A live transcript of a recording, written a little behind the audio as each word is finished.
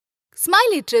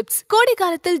Smiley drips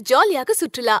கோடைக்காலத்தில் ஜாலியாக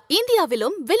சுற்றுலா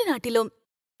இந்தியாவிலும் வெளிநாட்டிலும்.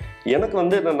 எனக்கு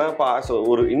என்னன்னா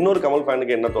ஒரு இன்னொரு கமல்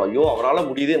ஃபேனுக்கு என்ன ஐயோ அவரால்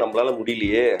முடியுதே நம்மளால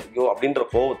முடியலையே ஐயோ அப்படின்ற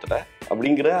கோவத்துல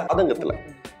அப்படிங்கிற ஆதங்கத்துல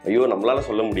ஐயோ நம்மளால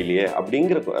சொல்ல முடியலையே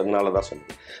அப்படிங்கிற அதனாலதான்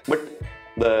சொல்லுவேன். But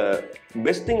the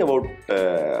best thing about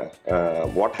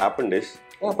what happened is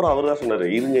அப்புறம் அவர் தான் சொன்னாரு,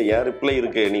 இருங்க ஏன் ரிப்ளை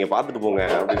இருக்கு நீங்க பார்த்துட்டு போங்க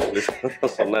அப்படின்னு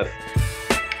சொல்லி சொன்னார்.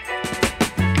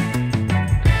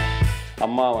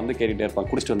 அம்மா கேட்டுகிட்டே இருப்பான்,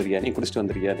 குடிச்சிட்டு வந்துருக்கியா நீ குடிச்சிட்டு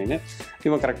வந்துருக்கியா அப்படின்னு.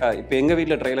 இவன் கரெக்டாக இப்போ எங்கள்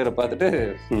வீட்டில் ட்ரெய்லரை பார்த்துட்டு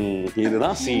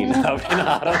இதுதான் சீன் அப்படின்னு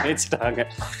ஆரம்பிச்சிட்டாங்க.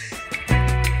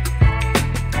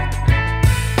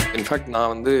 இன்ஃபேக்ட்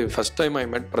நான் ஃபர்ஸ்ட் டைம் ஐ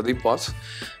மெட் பிரதீப் வாஸ்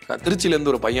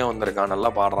திருச்சியிலேருந்து ஒரு பையன் வந்திருக்கான்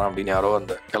நல்லா பாடுறான் அப்படின்னு யாரோ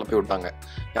கிளப்பி விட்டாங்க.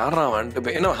 யாரா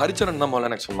வந்துட்டு ஏன்னா ஹரிச்சரன் தான்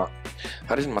முதல்ல எனக்கு சொன்னான்,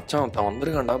 ஹரிச்சரன் மச்சான் தான்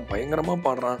வந்திருக்கான்டா பயங்கரமாக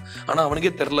பாடுறான் ஆனால்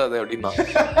அவனுக்கே தெரில அது அப்படின்னா.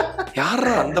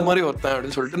 யாரா அந்த மாதிரி ஒருத்தன்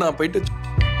அப்படின்னு சொல்லிட்டு நான் போயிட்டு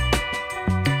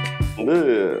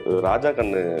ராஜா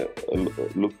கண்ணு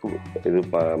லுக் இது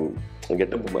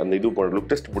கெட்டப் அந்த இது லுக்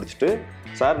டெஸ்ட் பிடிச்சிட்டு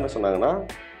சார் என்ன சொன்னாங்கன்னா,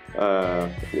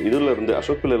 இதுல இருந்து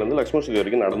அசோக் பிள்ளைல இருந்து லக்ஷ்மண் சுகி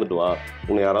வரைக்கும் நடந்துட்டு வா,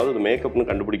 உன்னை யாராவது இது மேக்கப்னு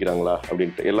கண்டுபிடிக்கிறாங்களா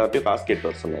அப்படின்ட்டு எல்லாத்தையும் காசு கேட்டு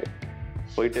வர சொன்னாரு.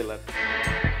 போயிட்டு எல்லாரும்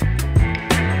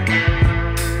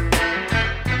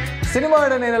சினிமா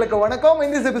நேயர்களுக்கு வணக்கம்.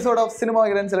 இந்த episode of cinema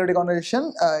celebrity conversation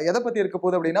எதை பத்தி இருக்க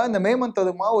போகுது அப்படின்னா, இந்த மே மந்த்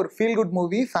அதுமா ஒரு ஃபீல் குட்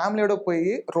மூவி ஃபேமிலியோட போய்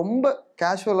ரொம்ப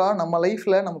கேஷுவலாக நம்ம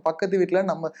லைஃப்ல நம்ம பக்கத்து வீட்டில்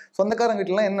நம்ம சொந்தக்காரங்க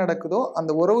வீட்டிலாம் என்ன நடக்குதோ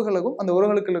அந்த உறவுகளுக்கும் அந்த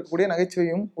உறவுகளுக்கு இருக்கக்கூடிய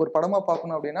நகைச்சுவையும் ஒரு படமாக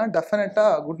பார்க்கணும் அப்படின்னா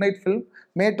டெஃபினட்டாக குட் நைட் ஃபில்ம்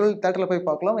மே 12 தேட்டரில் போய்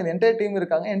பார்க்கலாம். இது என்டையர் டீம்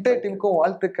இருக்காங்க, என்டையர் டீமுக்கும்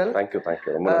வாழ்த்துக்கள்.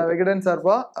 விகடன்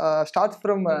சார்பா ஸ்டார்ட்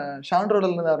ஃப்ரம்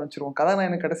ஷாண்ட்ரோடலேருந்து ஆரம்பிச்சிருவோம்,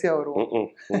 கதாநாயகனுக்கு கடைசியாக வருவோம்.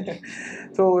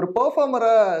 ஸோ ஒரு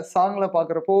பெர்ஃபார்மராக சாங்கில்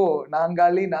பார்க்குறப்போ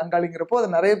நாங்காலிங்கிறப்போ அது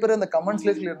நிறைய பேர் அந்த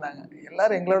கமெண்ட்ஸ்லேயே சொல்லியிருந்தாங்க,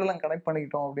 எல்லாரும் எங்களோடலாம் கனெக்ட்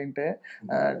பண்ணிக்கிட்டோம் அப்படின்ட்டு.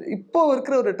 இப்போ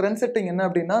இருக்கிற ஒரு ட்ரெண்ட் செட்டிங் என்ன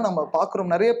அப்படின்னா, நம்ம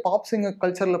பார்க்குறோம் நிறைய பாப் சிங்கர்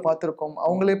கல்ச்சரில் பார்த்துருக்கோம்,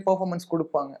 அவங்களே பர்ஃபார்மன்ஸ்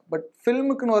கொடுப்பாங்க. பட்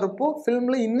ஃபில்முக்குன்னு வரப்போ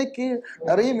ஃபில்மில் இன்னைக்கு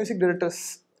நிறைய மியூசிக் டைரக்டர்ஸ்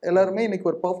எல்லாருமே இன்னைக்கு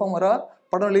ஒரு பர்ஃபார்மராக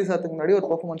படம் ரிலீஸ் ஆகிறதுக்கு முன்னாடி ஒரு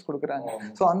பர்ஃபார்மன்ஸ் கொடுக்குறாங்க.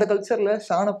 ஸோ அந்த கல்ச்சரில்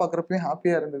ஷானை பார்க்குறப்பையும்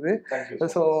ஹாப்பியாக இருந்தது.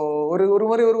 ஸோ ஒரு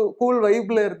மாதிரி ஒரு கூல்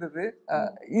வைப்பில் இருந்தது.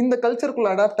 இந்த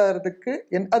கல்ச்சருக்குள்ள அடாப்ட் ஆகிறதுக்கு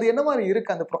அது என்ன மாதிரி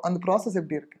இருக்கு, அந்த ப்ராசஸ்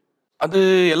எப்படி இருக்கு? அது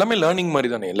எல்லாமே லேர்னிங் மாதிரி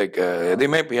தானே. லைக்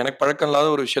எதையுமே இப்போ எனக்கு பழக்கம் இல்லாத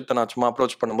ஒரு விஷயத்த நான் சும்மா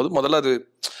அப்ரோச் பண்ணும்போது முதல்ல அது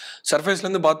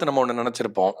சர்ஃபேஸ்லேருந்து பார்த்து நம்ம ஒன்று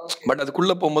நினச்சிருப்போம். பட்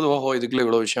அதுக்குள்ளே போகும்போது ஓஹோ இதுக்குள்ளே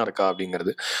இவ்வளோ விஷயம் இருக்கா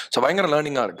அப்படிங்கிறது. ஸோ பயங்கர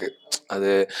லேர்னிங்காக இருக்குது.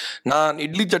 அது நான்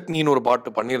இட்லி சட்னின்னு ஒரு பாட்டு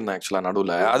பண்ணியிருந்தேன் ஆக்சுவலாக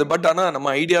நடுவில். அது பட் ஆனால்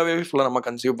நம்ம ஐடியாவே ஃபுல்லாக நம்ம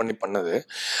கன்சீவ் பண்ணி பண்ணது.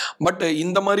 பட்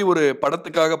இந்த மாதிரி ஒரு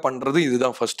படத்துக்காக பண்ணுறது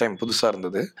இதுதான் ஃபர்ஸ்ட் டைம், புதுசாக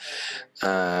இருந்தது.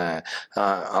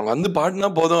 அவங்க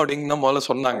பாடினா போதும் அப்படின்னு தான் முதல்ல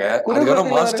சொன்னாங்க.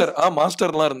 அதுக்கப்புறம்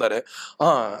மாஸ்டர்லாம் இருந்தார்,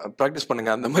 ப்ராக்டிஸ்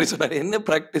பண்ணுங்க அந்த மாதிரி சொன்னார். என்ன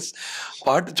ப்ராக்டிஸ்,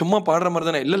 பாட்டு சும்மா பாடுற மாதிரி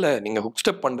தானே, இல்லை நீங்கள் ஹுக்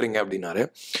ஸ்டெப் பண்ணுறீங்க அப்படின்னாரு.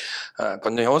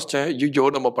 கொஞ்சம் யோசித்தேன், ஐயோ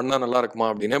நம்ம பண்ணால் நல்லா இருக்குமா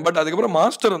அப்படின்னு. பட் அதுக்கப்புறம்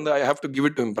master I have to give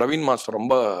it to him. Praveen master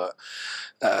ரொம்ப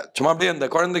சும்மா அப்படியே அந்த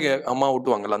குழந்தைக்கு அம்மா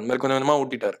ஊட்டுவாங்கல்ல அந்த மாதிரி கொஞ்சம் கொஞ்சமாக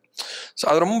ஊட்டிட்டாரு. ஸோ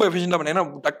அது ரொம்ப எஃபிஷியண்டாக பண்ணேன்.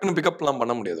 ஏன்னா டக்குன்னு பிக்கப்லாம்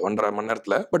பண்ண முடியாது 1.5 மணி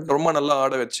நேரத்தில். பட் ரொம்ப நல்லா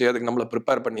ஆட வச்சு அதுக்கு நம்மளை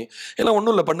ப்ரிப்பேர் பண்ணி எல்லாம்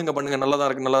ஒன்றும் இல்லை பண்ணுங்க நல்லா தான்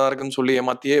இருக்குன்னு சொல்லி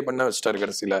ஏமாத்தியே பண்ண வச்சிட்டாரு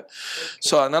கடைசியில்.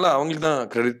 ஸோ அதனால அவங்களுக்கு தான்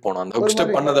கிரெடிட் போனோம். அந்த ஹுக்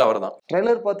ஸ்டெப் பண்ணது அவர் தான்.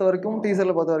 ட்ரெய்லர் பார்த்த வரைக்கும்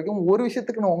டீசரில் பார்த்த வரைக்கும் ஒரு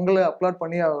விஷயத்துக்கு நான் உங்களை அப்லோட்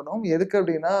பண்ணி ஆகணும். எதுக்கு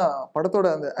அப்படின்னா,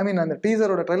 படத்தோட அந்த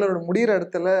டீசரோட ட்ரெய்லரோட முடிகிற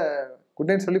இடத்துல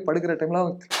குட் நைட் சொல்லி படுக்கிற டைம்ல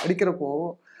அடிக்கிறப்போ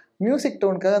மியூசிக்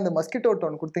டோனுக்காக அந்த மஸ்கிட்டோ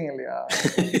டோன் கொடுத்தீங்க இல்லையா,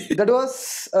 தட் வாஸ்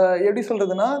எப்படி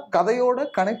சொல்றதுன்னா கதையோட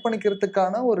கனெக்ட்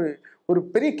பண்ணிக்கிறதுக்கான ஒரு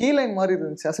பெரிய கீ லைன் மாதிரி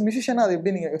இருந்துச்சு. அஸ் மியூசிஷியனா அதை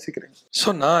எப்படி நீங்க யோசிக்கிறீங்க?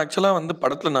 ஸோ நான் ஆக்சுவலாக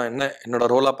படத்தில் நான் என்னோட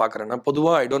ரோலாக பார்க்குறேன்னா,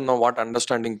 பொதுவாக I don't know what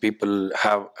understanding people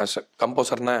have as a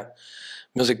கம்போசர்னா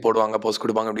music போடுவாங்க போஸ்ட்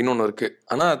கொடுப்பாங்க அப்படின்னு ஒன்று இருக்குது.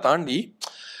 ஆனால் அதை தாண்டி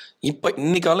இப்போ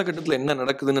இன்னைக்கு காலகட்டத்தில் என்ன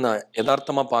நடக்குதுன்னு நான்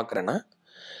யதார்த்தமாக பார்க்குறேன்னா,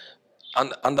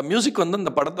 அந்த மியூசிக்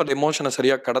அந்த படத்தோட எமோஷனை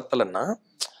சரியாக கடத்தலைன்னா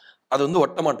அது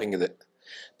ஒட்ட மாட்டேங்குது.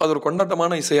 இப்போ அது ஒரு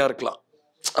கொண்டாட்டமான இசையாக இருக்கலாம்,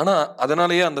 ஆனால்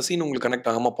அதனாலேயே அந்த சீன் உங்களுக்கு கனெக்ட்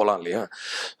ஆகாமல் போகலாம் இல்லையா.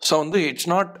 So it's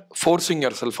not forcing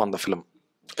your self on the film,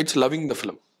 it's loving the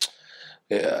film.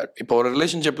 இப்போ ஒரு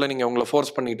ரிலேஷன்ஷிப்பில் நீங்கள் உங்களை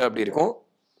ஃபோர்ஸ் பண்ணிக்கிட்டே அப்படி இருக்கும்.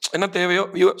 என்ன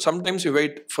தேவையோ sometimes you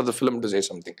wait for the film to say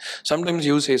something, sometimes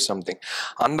you say something.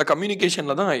 அந்த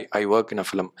கம்யூனிகேஷனில் தான் I work in a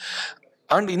film.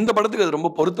 And இந்த படத்துக்கு அது ரொம்ப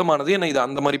பொருத்தமானது. ஏன்னா இது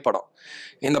அந்த மாதிரி படம்.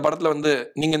 இந்த படத்தில்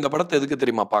நீங்கள் இந்த படத்தை எதுக்கு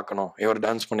தெரியுமா பார்க்கணும், இவர்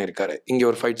டான்ஸ் பண்ணியிருக்காரு, இங்கே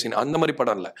ஒரு ஃபைட் சீன், அந்த மாதிரி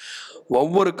படம் இல்லை.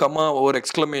 ஒவ்வொரு கமா, ஒவ்வொரு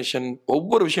எக்ஸ்க்ளமேஷன்,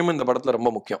 ஒவ்வொரு விஷயமும் இந்த படத்தில்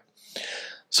ரொம்ப முக்கியம்.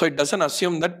 So it doesn't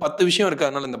assume that 10 விஷயம் இருக்குது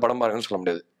அதனால இந்த படம் பாருங்கன்னு சொல்ல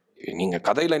முடியாது. நீங்கள்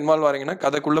கதையில் இன்வால்வ் ஆகிறீங்கன்னா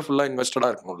கதைக்குள்ளே ஃபுல்லாக இன்வெஸ்டடாக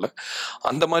இருக்கணும்ல.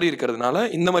 அந்த மாதிரி இருக்கிறதுனால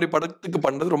இந்த மாதிரி படத்துக்கு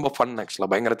பண்ணுறது ரொம்ப ஃபன்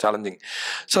ஆக்சுவலாக, பயங்கர சேலஞ்சிங்.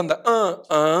 ஸோ அந்த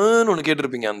ஒன்று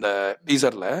கேட்டிருப்பீங்க அந்த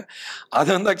டீசரில், அது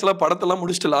வந்து ஆக்சுவலாக படத்தெல்லாம்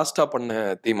முடிச்சுட்டு லாஸ்ட்டாக பண்ண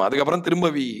தீம். அதுக்கப்புறம் திரும்ப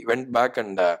வி வெண்ட் பேக்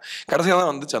அண்ட் கடைசியாக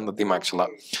தான் வந்துச்சு அந்த தீம் ஆக்சுவலாக.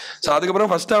 ஸோ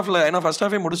அதுக்கப்புறம் ஃபர்ஸ்ட் ஹாஃபில், ஏன்னா ஃபர்ஸ்ட்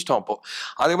ஹாஃபே முடிச்சிட்டோம் அப்போது,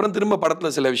 அதுக்கப்புறம் திரும்ப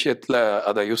படத்தில் சில விஷயத்தில்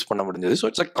அதை யூஸ் பண்ண முடிஞ்சது. So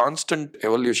it's a constant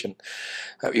evolution.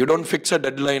 You don't fix a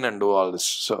dead line and two all this.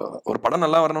 So ஒரு படம்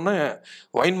நல்லா வரணும்னா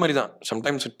வைன் மாதிரி தான்,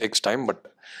 sometimes it takes time, but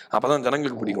அப்பதான்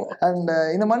ஜனங்களுக்கு பிடிக்கும். அண்ட்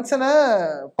இந்த மனுஷனை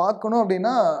பார்க்கணும்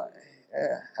அப்படின்னா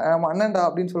நம்ம அண்ணன்டா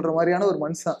அப்படின்னு சொல்ற மாதிரியான ஒரு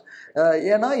மனுஷன்.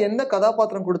 ஏன்னா எந்த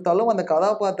கதாபாத்திரம் கொடுத்தாலும் அந்த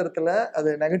கதாபாத்திரத்துல அது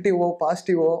நெகட்டிவோ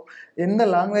பாசிட்டிவோ எந்த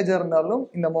லாங்குவேஜா இருந்தாலும்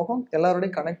இந்த முகம்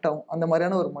எல்லாரோடையும் கனெக்ட் ஆகும். அந்த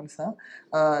மாதிரியான ஒரு மனுஷன்.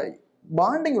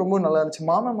 பாண்டிங் ரொம்ப நல்லா இருந்துச்சு,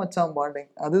 மாமன் மச்சான் பாண்டிங்.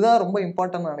 அதுதான் ரொம்ப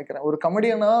இம்பார்ட்டன்ட் நினைக்கிறேன். ஒரு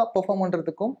கமெடியனா பெர்ஃபார்ம்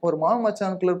பண்றதுக்கும் ஒரு மாமன்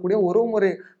மச்சானுக்குள்ள கூடிய ஒரு முறை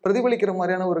பிரதிபலிக்கிற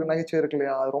மாதிரியான ஒரு நகைச்சுவை இருக்கு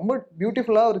இல்லையா, அது ரொம்ப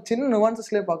பியூட்டிஃபுல்லா ஒரு சின்ன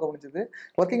நுவான்சஸ்லேயே பார்க்க முடிஞ்சது.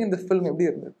 ஒர்க்கிங் இந்த ஃபில்ம் எப்படி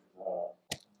இருந்தது?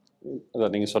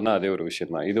 அதான் நீங்கள் சொன்ன அதே ஒரு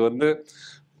விஷயம் தான். இது வந்து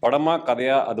படமா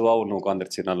கதையா அதுவா ஒன்று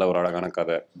உட்காந்துருச்சு. நல்ல ஒரு அழகான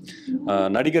கதை.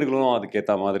 நடிகர்களும்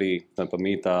அதுக்கேற்ற மாதிரி இப்போ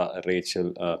மீதா,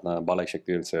 ரேச்சல், பாலாஜி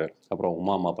சக்திவேல் சார், அப்புறம்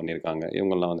உமா அம்மா பண்ணியிருக்காங்க.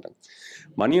 இவங்கெல்லாம் வந்துட்டாங்க.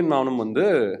 மணியன் நானும் வந்து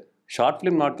ஷார்ட்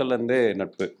ஃபிலிம் நாட்கள்லேருந்தே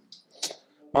நட்பு.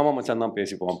 மாமா மச்சான் தான்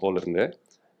பேசிப்போம் போலிருந்து.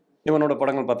 இவனோட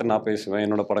படங்கள் பார்த்து நான் பேசுவேன்,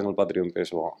 என்னோட படங்கள் பார்த்துட்டு இவன்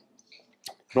பேசுவான்.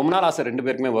 ரொம்ப நாள் ஆசை ரெண்டு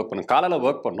பேருக்குமே ஒர்க் பண்ணோம். காலையில்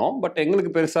ஒர்க் பண்ணோம், பட்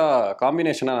எங்களுக்கு பெருசாக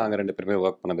காம்பினேஷனாக நாங்கள் ரெண்டு பேருமே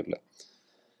ஒர்க் பண்ணதில்லை.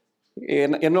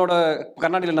 என்னோட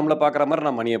கண்ணாடியில் நம்மளை பார்க்குற மாதிரி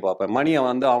நான் மணியை பார்ப்பேன், மணியை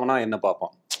வந்து அவனா என்ன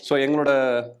பார்ப்பான். ஸோ எங்களோட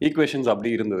ஈக்குவேஷன்ஸ் அப்படி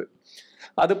இருந்தது.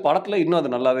 அது படத்தில் இன்னும் அது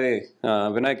நல்லாவே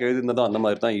விநாயக் எழுதிருந்ததும் அந்த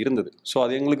மாதிரி தான் இருந்தது. ஸோ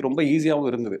அது எங்களுக்கு ரொம்ப ஈஸியாகவும்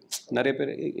இருந்தது. நிறைய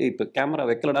பேர் இப்போ கேமரா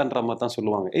வைக்கலடான்ற மாதிரி தான்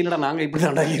சொல்லுவாங்க. இல்லைடா நாங்கள் இப்படி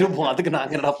தான்டா இருப்போம், அதுக்கு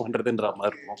நாங்கள் என்னடா பண்ணுறதுன்ற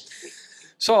மாதிரி இருப்போம்.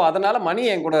 ஸோ அதனால் மணி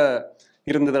என் கூட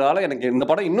இருந்ததுனால எனக்கு இந்த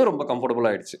படம் இன்னும் ரொம்ப கம்ஃபர்டபுள்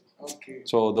ஆகிடுச்சு.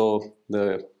 ஸோ தோ இந்த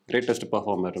கிரேட்டஸ்ட்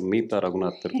பர்ஃபார்மர் மீதா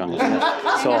ரகுநாத் இருக்காங்க.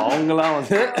 ஸோ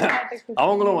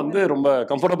அவங்களும் வந்து ரொம்ப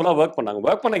கம்ஃபர்டபுளாக ஒர்க் பண்ணாங்க.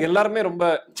 ஒர்க் பண்ண எல்லாருமே ரொம்ப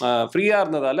ஃப்ரீயாக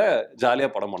இருந்ததால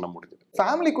ஜாலியாக படம் பண்ண முடியுது.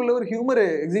 ஃபேமிலிக்குள்ள ஒரு ஹியூமர்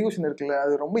எக்ஸிகியூஷன் இருக்குல்ல,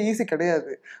 அது ரொம்ப ஈஸி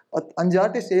கிடையாது. 5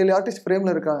 ஆர்டிஸ்ட் 7 ஆர்டிஸ்ட்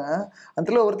ஃப்ரேம்ல இருக்காங்க.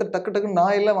 அதில் ஒருத்தர் டக்குன்னு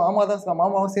நான் இல்லை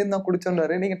மாமாவும் சேர்ந்து தான்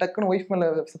குடிச்சோன்றாரு, நீங்க டக்குன்னு ஒய்ஃப் மேல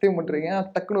சத்தியம் பண்றீங்க,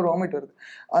 டக்குன்னு ஒரு வாமிட் வருது.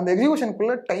 அந்த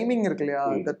எக்ஸிகியூஷனுக்குள்ள டைமிங் இருக்கு இல்லையா,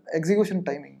 அந்த எக்ஸிகியூஷன்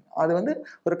டைமிங், அது வந்து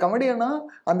ஒரு கமெடியனா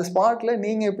அந்த ஸ்பாட்ல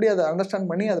நீங்க எப்படி அதை அண்டர்ஸ்டாண்ட்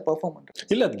பண்ணி அதை பெர்ஃபார்ம்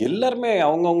பண்றீங்க? இல்லை, அது எல்லாருமே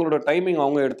அவங்களோட டைமிங்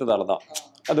அவங்க எடுத்ததால தான்.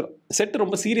 அது செட்டு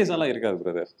ரொம்ப சீரியஸாலாம் இருக்காது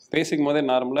பிரதர். பேசிக்கும் போதே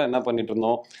நார்மலாக என்ன பண்ணிட்டு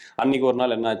இருந்தோம், அன்னைக்கு ஒரு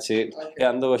நாள் என்னாச்சு,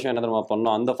 அந்த வருஷம் என்ன தெரியுமா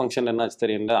பண்ணோம், அந்த ஃபங்க்ஷனில் என்னாச்சு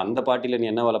தெரியல, அந்த பார்ட்டியில் நீ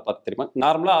என்ன வேலை பார்த்து தெரியுமா,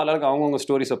 நார்மலாக ஆளுக்கு அவங்கவுங்க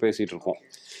ஸ்டோரிஸை பேசிகிட்டு இருக்கோம்.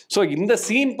 ஸோ இந்த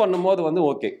சீன் பண்ணும்போது வந்து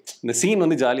ஓகே, இந்த சீன்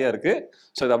வந்து ஜாலியாக இருக்குது,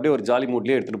 ஸோ இது அப்படியே ஒரு ஜாலி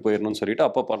மூட்லேயே எடுத்துகிட்டு போயிடணும்னு சொல்லிட்டு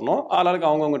அப்போ பண்ணோம். ஆளுக்கு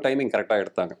அவங்கவுங்க டைமிங் கரெக்டாக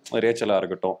எடுத்தாங்க. ரேச்சலாக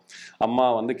இருக்கட்டும், அம்மா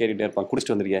வந்து கேட்டுகிட்டே இருப்பாங்க,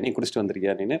 குடிச்சிட்டு வந்துருக்கியா நீ, குடிச்சிட்டு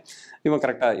வந்துருக்கியா நீன்னு. இவன்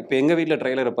கரெக்டாக இப்போ எங்கள் வீட்டில்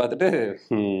ட்ரெய்லரை பார்த்துட்டு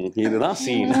இதுதான்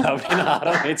சீன் அப்படின்னு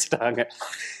ஆரம்பிச்சிட்டாங்க.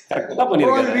 கரெக்டாக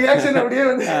பண்ணியிருக்காரு.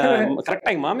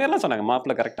 கரெக்டாக எங்கள் மாமியார்லாம் சொன்னாங்க,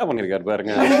 மாப்பிள்ள கரெக்டாக பண்ணியிருக்காரு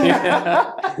பாருங்க.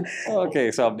 ஓகே,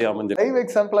 ஸோ அப்படியே அமைஞ்சு லைவ்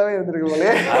எக்ஸாம்பிளாகவே இருந்திருக்கு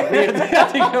போலே.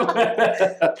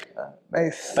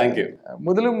 Nice, thank you.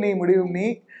 முதலும் நீ முடிவும் நீ,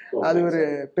 அது ஒரு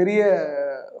பெரிய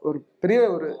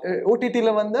ஒரு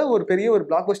ஓடிடியில் வந்த ஒரு பெரிய ஒரு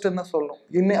பிளாக் பஸ்டர் தான் சொல்லணும்.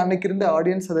 அன்னைக்கு இருந்த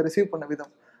ஆடியன்ஸ் அதை ரிசீவ் பண்ண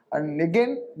விதம். அண்ட்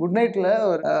எகெயின் குட் நைட்ல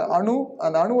ஒரு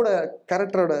அந்த அணுவோட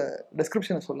கேரக்டரோட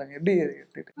டெஸ்கிரிப்ஷனை சொல்லுங்க, எப்படி?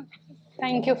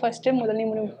 தேங்க்யூ. ஃபர்ஸ்ட் முதல்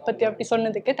முடிவு பற்றி அப்படி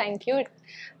சொன்னதுக்கு தேங்க்யூ.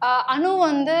 அணு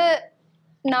வந்து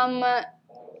நம்ம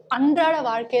அன்றாட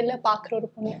வாழ்க்கையில பார்க்குற ஒரு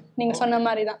பொண்ணு. நீங்க சொன்ன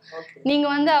மாதிரி தான். நீங்க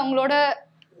வந்து அவங்களோட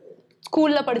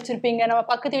ஸ்கூல்ல படிச்சிருப்பீங்க, நம்ம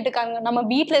பக்கத்து வீட்டுக்காரங்க, நம்ம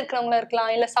வீட்டில் இருக்கிறவங்களா இருக்கலாம்,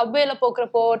 இல்லை சப்வேல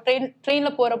போக்குறப்போ ட்ரெயின்ல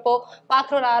போறப்போ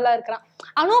பார்க்குற ஒரு ஆளா இருக்கலாம்.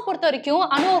 அணுவை பொறுத்த வரைக்கும்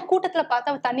அணுவை கூட்டத்துல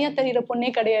பார்த்து அவ தனியா தெரிகிற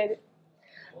பொண்ணே கிடையாது.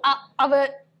 அவ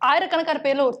ஆயிரக்கணக்கான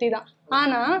பேர்ல ஒருத்தி தான்.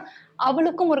 ஆனா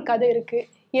அவளுக்கும் ஒரு கதை இருக்கு.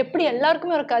 எப்படி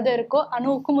எல்லாருக்குமே ஒரு கதை இருக்கோ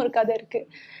அணுவுக்கும் ஒரு கதை இருக்கு.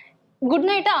 குட்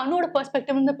நைட்டா அணுவோட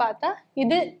பெர்ஸ்பெக்டிவ் வந்து பார்த்தா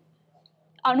இது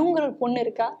அணுங்கிற ஒரு பொண்ணு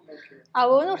இருக்கா, அவ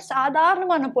வந்து ஒரு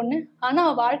சாதாரணமான பொண்ணு, ஆனா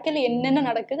அவ வாழ்க்கையில என்னென்ன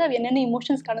நடக்குது, அவ என்னென்ன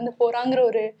இமோஷன்ஸ் கடந்து போறாங்கிற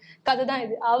ஒரு கதை தான்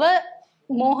இது. அவ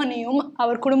மோகனையும்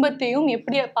அவர் குடும்பத்தையும்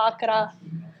எப்படி பாக்குறா,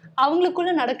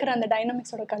 அவங்களுக்குள்ள நடக்கிற அந்த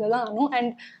டைனமிக்ஸோட கதை தான் அணு.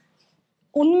 அண்ட்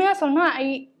உண்மையா சொன்னா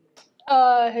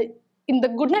இந்த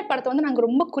குட் நைட் படத்தை வந்து நாங்கள்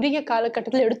ரொம்ப குறுகிய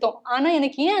காலகட்டத்தில் எடுத்தோம். ஆனால்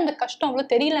எனக்கு ஏன் அந்த கஷ்டம் அவ்வளோ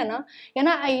தெரியலன்னா,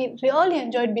 ஏன்னா ஐ ரியலி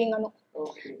என்ஜாய்ட் பீங் அணு.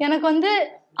 எனக்கு வந்து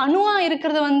அணுவா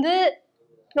இருக்கிறது வந்து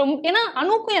ரொம்ப, ஏன்னா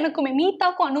அணுக்கும் எனக்குமே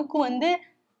மீதாக்கும் அணுக்கும் வந்து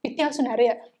வித்தியாசம்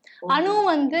நிறைய. அணு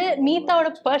வந்து மீதாவோட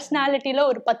பர்சனாலிட்டியில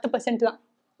ஒரு 10% தான்.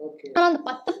 ஆனால் அந்த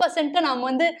 10% நாம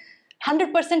வந்து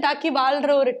 100% ஆக்கி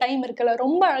வாழ்ற ஒரு டைம் இருக்குல்ல,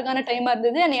 ரொம்ப அழகான டைமா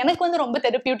இருந்தது. எனக்கு வந்து ரொம்ப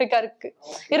தெரப்பியூட்டிக்கா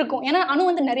இருக்கும். ஏன்னா அணு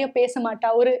வந்து நிறைய பேச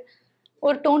மாட்டா,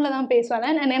 ஒரு டோன்ல தான் பேசுவாங்க.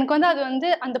 எனக்கு வந்து அது வந்து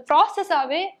அந்த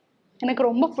ப்ராசஸாவே எனக்கு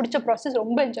ரொம்ப பிடிச்ச ப்ராசஸ்,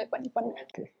 ரொம்ப என்ஜாய் பண்ணி பண்ணேன்.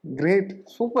 கிரேட்,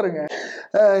 சூப்பருங்க.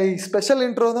 ஸ்பெஷல்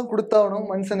இன்ட்ரோ தான் கொடுத்தாகணும்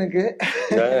மனுஷனுக்கு.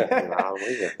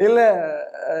 இல்ல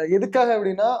எதுக்காக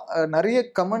அப்படின்னா நிறைய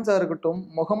கமெண்ட்ஸா இருக்கட்டும்,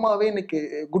 முகமாவே இன்னைக்கு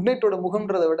குட் நைட்டோட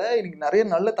முகம்ன்றதை விட இன்னைக்கு நிறைய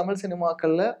நல்ல தமிழ்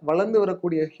சினிமாக்கள்ல வளர்ந்து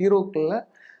வரக்கூடிய ஹீரோக்கள்ல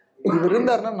இவர்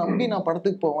இருந்தாருன்னா நம்பி நான்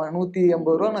படத்துக்கு போவேன்,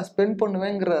 150 ரூபா நான் ஸ்பெண்ட்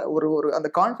பண்ணுவேங்கிற ஒரு ஒரு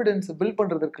அந்த கான்ஃபிடென்ஸ் பில்ட்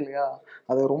பண்றது இருக்கு இல்லையா,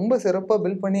 அதை ரொம்ப சிறப்பா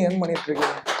பில்ட் பண்ணி ஏர்ன் பண்ணிட்டு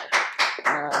இருக்கேன்.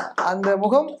 அந்த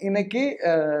முகம் இன்னைக்கு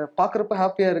பாக்குறப்ப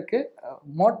ஹாப்பியா இருக்கு.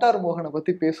 மோட்டார் மோகனை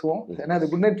பத்தி பேசுவோம், ஏன்னா அது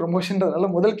குட் நைட் ப்ரொமோஷன்றதுனால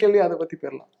முதல் கேள்வி அதை பத்தி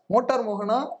பேரலாம். மோட்டார்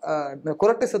மோகனா இந்த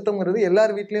குரட்டை சத்தம்ங்கிறது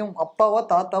எல்லார் வீட்லயும் அப்பாவா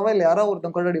தாத்தாவா இல்லை யாராவது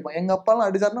ஒருத்தன் குரட்டை அடிப்பான். எங்க அப்பாலாம்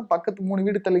அடிச்சாருன்னா பக்கத்து 3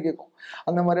 வீடு தள்ளி கேட்கும்,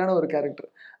 அந்த மாதிரியான ஒரு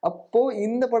கேரக்டர். அப்போ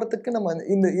இந்த படத்துக்கு நம்ம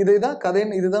இந்த இதுதான்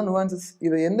கதைன்னு, இதுதான் நுவான்சஸ்,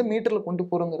 இதை எந்த மீட்டர்ல கொண்டு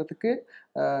போறோங்கிறதுக்கு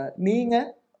நீங்க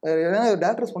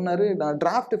டேரக்டர் சொன்னாரு, நான்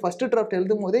ஃபர்ஸ்ட் டிராஃப்ட்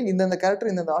எழுதும் போதே இந்த கேரக்டர்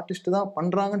இந்த ஆர்டிஸ்ட் தான்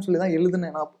பண்றாங்கன்னு சொல்லி தான்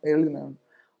எழுதினேன்.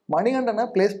 மணிகண்டனை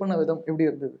பிளேஸ் பண்ண விதம் எப்படி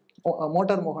இருந்தது?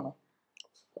 மோட்டார் மோகனா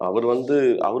அவர்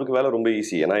அவருக்கு வேலை ரொம்ப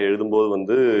ஈஸி. ஏன்னா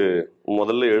எழுதும்போது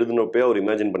முதல்ல எழுதினப்பே அவர்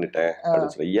இமேஜின் பண்ணிட்டேன்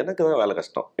அப்படின்னு சொல்லி, எனக்கு தான் வேலை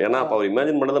கஷ்டம். ஏன்னா அப்போ அவர்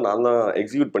இமேஜின் பண்ணதை நான் தான்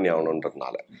எக்ஸிக்யூட் பண்ணி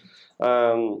ஆகணுன்றதுனால.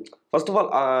 ஃபர்ஸ்ட் ஆஃப்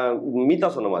ஆல் மீதா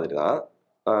சொன்ன மாதிரி தான்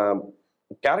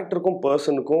கேரக்டருக்கும்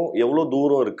பர்சனுக்கும் எவ்வளோ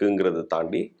தூரம் இருக்குங்கிறத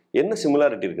தாண்டி என்ன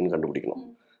சிமிலாரிட்டி இருக்குன்னு கண்டுபிடிக்கணும்.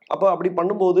 அப்போ அப்படி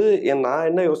பண்ணும்போது நான்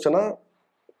என்ன யோசிச்சேன்னா,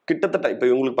 கிட்டத்தட்ட இப்போ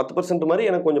இவங்களுக்கு 10% மாதிரி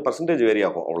எனக்கு கொஞ்சம் பர்சன்டேஜ் வேரி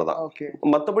ஆகும், அவ்வளோதான்.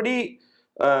 மற்றபடி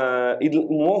இது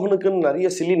மோகனுக்குன்னு நிறைய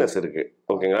சில்லினஸ் இருக்கு.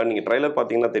 ஓகேங்களா, நீங்க ட்ரைலர்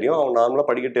பார்த்தீங்கன்னா தெரியும், அவன் நார்மலா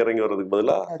படிக்கட்டு இறங்கி வர்றதுக்கு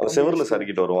பதிலாக செவரில்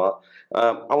சறுக்கிட்டு வருவான்.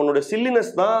 அவனோட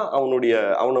சில்லினஸ் தான்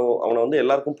அவனை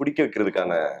எல்லாருக்கும் பிடிக்க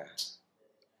வைக்கிறதுக்கான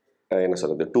என்ன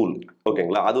சொல்றது டூல்.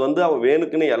 ஓகேங்களா, அது அவன்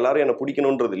வேணுக்குன்னு எல்லாரும் என்னை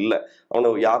பிடிக்கணுன்றது இல்லை, அவனை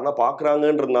யாருன்னா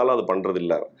பாக்குறாங்கன்றதுனால அது பண்றது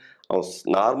இல்லை. அவன்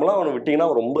நார்மலா அவனை விட்டீங்கன்னா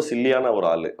அவன் ரொம்ப சில்லியான ஒரு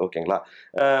ஆளு. ஓகேங்களா,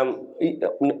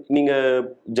 நீங்க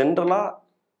ஜென்ரலா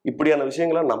இப்படியான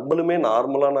விஷயங்களை நம்மளுமே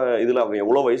நார்மலான இதுல அவன்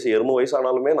எவ்வளவு வயசு 70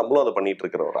 வயசானாலுமே நம்மளும் அதை பண்ணிட்டு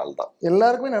இருக்கிற ஒரு ஆள் தான்.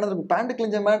 எல்லாருக்குமே நடந்திருக்கும், பேண்ட்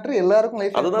கிழிஞ்ச மேட்டர் எல்லாருக்கும்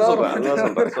லைஃப். அதுதான்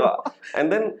சொல்றேன்.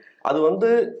 அண்ட் தென் அது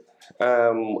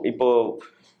இப்போ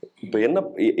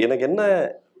எனக்கு என்ன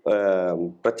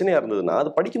பிரச்சனையா இருந்ததுன்னா, அது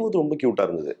படிக்கும்போது ரொம்ப கியூட்டா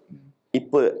இருந்தது.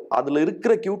 இப்போ அதுல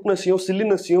இருக்கிற கியூட்னஸையும்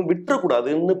சில்லினஸையும்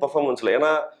விட்டுறக்கூடாதுன்னு பர்ஃபார்மன்ஸ்ல.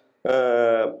 ஏன்னா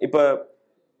இப்ப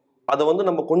அதை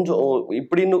நம்ம கொஞ்சம்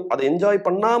இப்படின்னு அதை என்ஜாய்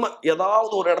பண்ணாம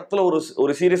ஏதாவது ஒரு இடத்துல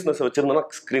ஒரு சீரியஸ்னஸ் வச்சிருந்தோம்னா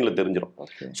ஸ்கிரீன்ல தெரிஞ்சிடும்.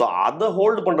 ஸோ அதை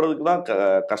ஹோல்டு பண்றதுக்கு தான்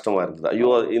கஷ்டமா இருந்தது.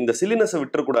 ஐயோ இந்த சில்லினஸை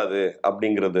விட்டுறக்கூடாது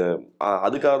அப்படிங்கிறது,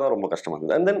 அதுக்காக தான் ரொம்ப கஷ்டமா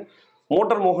இருந்தது. அண்ட் தென்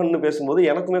மோட்டார் மோகன் பேசும்போது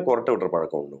எனக்குமே கொரட்டை விட்டுற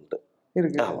பழக்கம் உண்டு.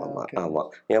 ஆமா,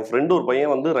 என் ஃப்ரெண்டு ஒரு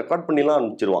பையன் ரெக்கார்ட் பண்ணிலாம்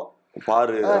அனுப்பிச்சிருவான்,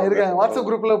 பாரு வாட்ஸ்அப்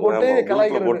குரூப்ல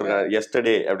போட்டிருக்கேன்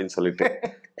எஸ்டர்டே அப்படின்னு சொல்லிட்டு.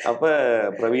 அப்ப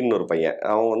பிரவீன் ஒரு பையன்,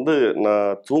 அவன்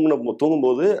நான்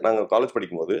தூங்கும்போது நாங்க காலேஜ்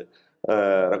படிக்கும்போது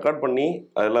ரெக்கார்ட் பண்ணி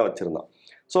அதெல்லாம் வச்சிருந்தான்.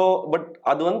 ஸோ பட்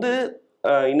அது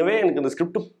இன்னவே எனக்கு இந்த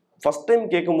ஸ்கிரிப்ட் ஃபர்ஸ்ட் டைம்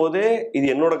கேட்கும் போதே இது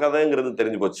என்னோட கதைங்கிறது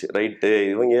தெரிஞ்சு போச்சு. ரைட்டு,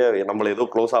 இவங்க நம்மள ஏதோ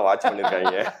க்ளோஸா வாட்ச்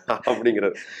பண்ணிருக்காங்க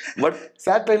அப்படிங்கிறது. பட்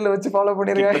சேட்டலைட்ல வச்சு ஃபாலோ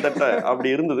பண்ணிருக்காங்க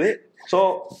அப்படி இருந்தது. ஸோ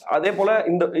அதே போல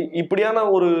இப்படியான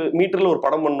ஒரு மீட்டர்ல ஒரு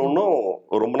படம் பண்ணணும்னும்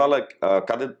ரொம்ப நாளா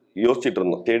கதை யோசிச்சுட்டு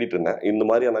இருந்தோம், தேடிட்டு இருந்தேன். இந்த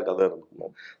மாதிரியான கதை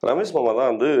இருந்தோம். ரமேஷ் மாமா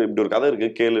தான் இப்படி ஒரு கதை இருக்கு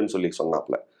கேளுன்னு சொல்லி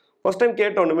சொன்னாப்ல. ஃபர்ஸ்ட் டைம்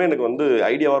கேட்ட உடனே எனக்கு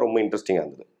ஐடியாவா ரொம்ப இன்ட்ரெஸ்டிங்கா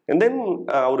இருந்தது. அண்ட் தென்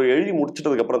அவர் எழுதி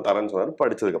முடிச்சிட்டதுக்கு அப்புறம் தரேன்னு சொன்னாரு.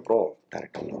 படிச்சதுக்கு அப்புறம்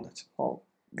டேரக்டர் வந்தாச்சு.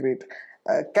 கிரேட்.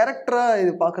 கேரக்டரா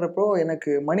இது பார்க்குறப்போ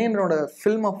எனக்கு மணியனோட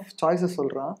ஃபில்ம் ஆஃப் சாய்ஸஸ்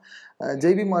சொல்கிறான்.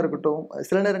 ஜெய்பீமா இருக்கட்டும்,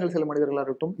 சில நேரங்கள் சில மனிதர்களாக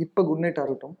இருக்கட்டும், இப்போ குட் நைட்டாக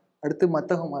இருக்கட்டும், அடுத்து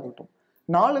மத்தகமாக இருக்கட்டும்,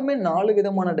 4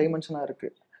 விதமான டைமென்ஷனாக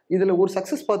இருக்குது. இதில் ஒரு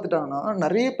சக்ஸஸ் பார்த்துட்டாங்கன்னா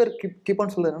நிறைய பேர் கீப்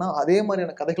ஆன் சொல்லுறதுன்னா அதே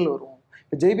மாதிரியான கதைகள் வரும்.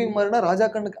 இப்போ ஜெய்பீமாரினா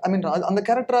ராஜாக்கண்ணுக்கு அந்த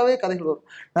கேரக்டராகவே கதைகள் வரும்.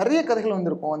 நிறைய கதைகள்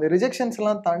வந்திருக்கும். அந்த ரிஜெக்ஷன்ஸ்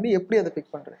எல்லாம் தாண்டி எப்படி அதை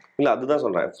பிக் பண்ணுறேன்? இல்லை, அதுதான்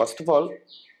சொல்கிறேன். ஃபர்ஸ்ட் ஆஃப் ஆல்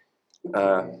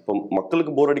இப்போ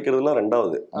மக்களுக்கு போர் அடிக்கிறதுலாம்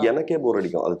ரெண்டாவது, எனக்கே போர்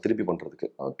அடிக்கும் அது திருப்பி பண்றதுக்கு.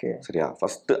 ஓகே, சரியா?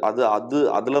 ஃபர்ஸ்ட்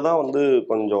அதுலதான்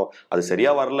கொஞ்சம் அது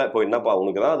சரியா வரல, இப்போ என்னப்பா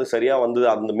உனக்கு தான் அது சரியா வந்து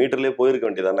அந்த மீட்டர்லயே போயிருக்க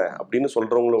வேண்டியதானே அப்படின்னு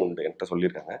சொல்றவங்களும் உண்டு, என்கிட்ட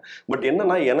சொல்லியிருக்காங்க. பட்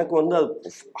என்னன்னா எனக்கு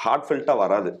அது ஹார்ட் ஃபெல்ட்டா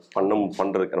வராது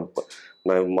பண்றதுக்கு.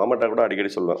 நான் மாமாட்டா கூட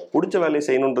அடிக்கடி சொல்லுவேன், பிடிச்ச வேலையை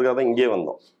செய்யணுன்றதுக்காக தான் இங்கே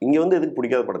வந்தோம். இங்க எதுக்கு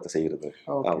பிடிக்காத படத்தை செய்யறது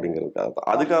அப்படிங்கிறதுக்காக தான்.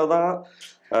 அதுக்காக தான்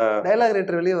டயலாக்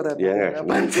ரைட்டர் வெளியே வராது.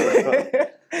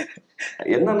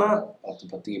 என்னன்னா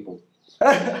பத்திக்கு போகுது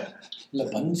இல்ல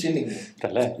பஞ்சு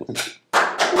இல்ல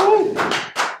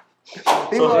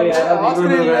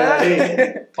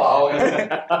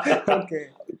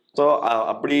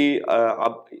அப்படி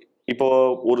இப்போ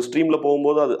ஒரு ஸ்ட்ரீம்ல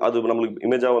போகும்போது அது நம்மளுக்கு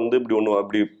இமேஜா இப்படி ஒண்ணு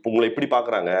அப்படி உங்களை இப்படி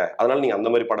பாக்குறாங்க, அதனால நீங்க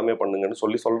அந்த மாதிரி படமே பண்ணுங்கன்னு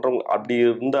சொல்றவங்க அப்படி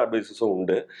இருந்த அட்வைசஸும்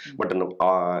உண்டு. பட்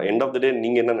எண்ட் ஆஃப் த டே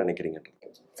நீங்க என்ன நினைக்கிறீங்க?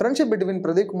 Friendship between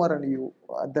Pradeep Kumar and you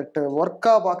that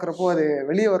ஒர்க்காக பார்க்குறப்போ அது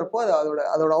வெளியே வரப்போ அது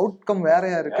அதோட அவுட்கம்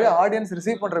வேறையா இருக்கு. ஆடியன்ஸ்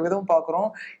ரிசீவ் பண்ற விதம் பார்க்குறோம்.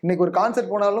 இன்னைக்கு ஒரு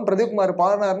கான்செர்ட் போனாலும் பிரதீப் குமார்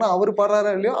பாடினாருன்னா அவர்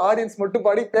பாடுறாரா இல்லையோ ஆடியன்ஸ் மட்டும்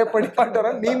பாடி பே பண்ணி பாட்டு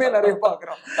வர நீமே நிறைய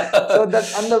பார்க்குறோம். ஸோ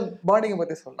தட் அந்த பாண்டிங்கை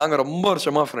பற்றி சொல்லுங்கள். நாங்கள் ரொம்ப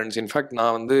வருஷமா ஃப்ரெண்ட்ஸ். இன்ஃபேக்ட்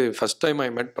நான் வந்து ஃபர்ஸ்ட் டைம் ஐ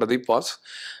மெட் பிரதீப் வாஸ்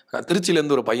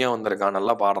திருச்சியிலேருந்து ஒரு பையன் வந்திருக்கான்,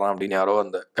 நல்லா பாடுறான் அப்படின்னு யாரோ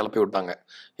அந்த கிளப்பி விட்டாங்க.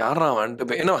 யாரா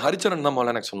வந்துட்டு ஏன்னா ஹரிச்சரன் தான்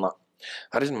முதல்ல எனக்கு சொன்னான்.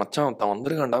 ஹரிச்சன் மச்சான் தான்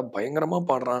வந்திருக்கான்டா, பயங்கரமா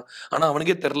பாடுறான், ஆனா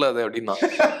அவனுக்கே தெரில அது அப்படின்னா.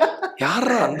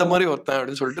 யாரா அந்த மாதிரி ஒருத்தன்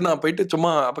அப்படின்னு சொல்லிட்டு நான் போயிட்டு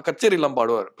சும்மா அப்போ கச்சேரி எல்லாம்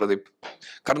பாடுவார் பிரதீப்,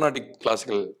 கர்நாடிக்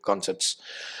கிளாசிக்கல் கான்சர்ட்ஸ்.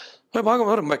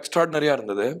 பார்க்கும்போது ரொம்ப எக்ஸ்ட்ராடினரியா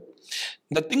இருந்தது.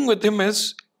 The thing with him is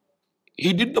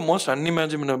he did the most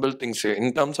unimaginable things in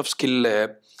terms of skill.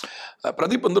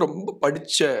 Pradeep வந்து ரொம்ப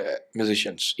படித்த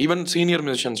musicians, even senior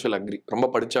musicians will agree. ரொம்ப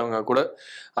படித்தவங்க கூட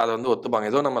அதை வந்து ஒத்துப்பாங்க.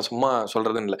 ஏதோ நம்ம சும்மா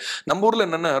சொல்கிறதுன்னு இல்லை. நம்ம ஊரில்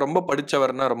என்னென்ன ரொம்ப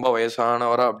படித்தவர்னா ரொம்ப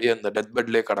வயசானவராக அப்படியே அந்த டெத்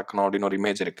பெட்லேயே கிடக்கணும் அப்படின்னு ஒரு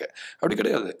இமேஜ் இருக்கு. அப்படி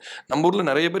கிடையாது. நம்ம ஊரில்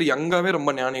நிறைய பேர் யங்காகவே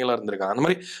ரொம்ப ஞானிகளாக இருந்திருக்காங்க. அந்த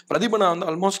மாதிரி பிரதீபை நான் வந்து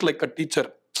ஆல்மோஸ்ட் லைக் அ டீச்சர்,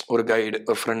 ஒரு கைடு,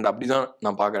 ஒரு ஃப்ரெண்ட் அப்படி தான்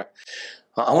நான் பார்க்குறேன்.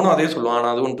 அவனும் அதே சொல்லுவான்.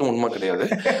 ஆனால் அது ஒன்றும் உண்மை கிடையாது.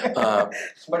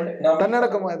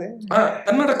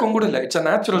 தன்னடக்கம் கூட இல்லை, it's a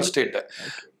natural state.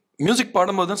 Music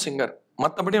பாடும்போது தான் சிங்கர்,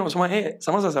 மற்றபடி அவன் சும்மா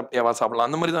சமோசா சாப்பிட்டியாவா சாப்பிடலாம்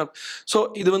அந்த மாதிரி தான். ஸோ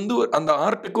இது வந்து அந்த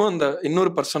ஆர்ட்டுக்கும் அந்த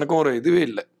இன்னொரு பர்சனுக்கும் ஒரு இதுவே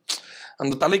இல்லை.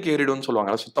 அந்த தலைக்கு ஏறிடும்னு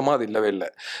சொல்லுவாங்க, சுத்தமாக அது இல்லவே இல்லை.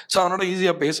 ஸோ அவனோட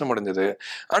ஈஸியாக பேச முடிஞ்சது.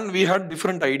 And we had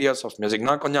different ideas of music.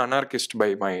 நான் கொஞ்சம் அனார்கிஸ்ட்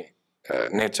பை மை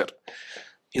நேச்சர்.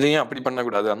 இதையும் அப்படி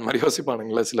பண்ணக்கூடாது அந்த மாதிரி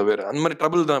யோசிப்பானுங்களே சில பேர். அந்த மாதிரி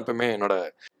ட்ரபிள் தான் எப்பவுமே என்னோட.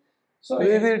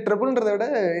 இது ட்ரிபிள்ன்றதை விட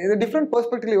இது டிஃப்ரெண்ட்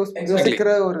பெர்ஸ்பெக்டிவ்ல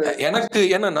யோசிக்கிற ஒரு எனக்கு.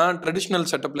 ஏன்னா நான் ட்ரெடிஷ்னல்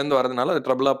செட்டப்ல இருந்து வரதுனால அது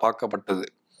ட்ரபிளா பார்க்கப்பட்டது.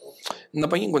 இந்த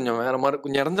பையன் கொஞ்சம் வேற மாதிரி,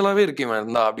 கொஞ்சம் இறஞ்சலாவே இருக்கு இவன்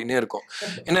இருந்தா அப்படின்னே இருக்கும்.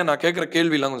 ஏன்னா நான் கேட்குற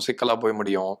கேள்வியெல்லாம் கொஞ்சம் சிக்கலா போய்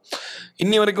முடியும்.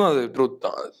 இன்னி வரைக்கும் அது ட்ரூத்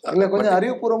தான். இல்ல கொஞ்சம்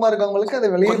அறிவுபூர்வமா இருக்கவங்களுக்கு அது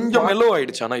வெளியே கொஞ்சம் மெலோ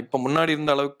ஆயிடுச்சு. ஆனா இப்ப முன்னாடி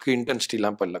இருந்த அளவுக்கு இன்டென்சிட்டி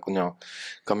எல்லாம் இப்ப இல்ல, கொஞ்சம்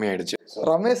கம்மி ஆயிடுச்சு.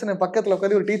 ரமேஷ் பக்கத்துல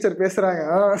உட்காந்து ஒரு டீச்சர் பேசுறாங்க.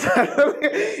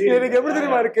 எனக்கு எப்படி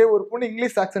தெரியுமா இருக்கு, ஒரு பொண்ணு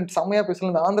இங்கிலீஷ் ஆக்சென்ட் செம்மையா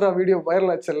பேசல, இந்த ஆந்திரா வீடியோ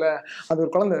வைரல் ஆச்சுல்ல, அது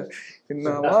ஒரு குழந்தை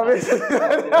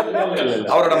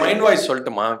அவரோட மைண்ட் வாய்ஸ்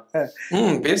சொல்லட்டுமா?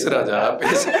 பேசுறாஜா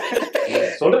பேசு,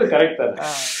 சொல்றது கரெக்ட் தான்,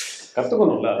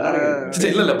 கத்துக்கணும்ல.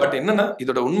 இல்ல இல்ல பட் என்னன்னா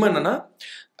இதோட உண்மை என்னன்னா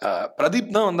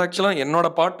பிரதீப் தான் வந்து ஆக்சுவலா என்னோட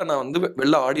பாட்டை நான் வந்து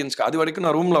வெளில ஆடியன்ஸ்க்கு, அது வரைக்கும்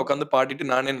நான் ரூம்ல உட்காந்து பாடிட்டு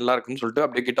நானே நல்லா இருக்குன்னு சொல்லிட்டு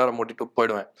அப்படியே கிட்டாரை மூட்டிட்டு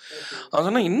போயிடுவேன். அவன்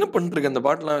சொன்னா என்ன பண்ணிருக்கு அந்த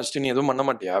பாட்டுலாம் வச்சுட்டு நீ எதுவும் பண்ண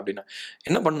மாட்டியா அப்படின்னா.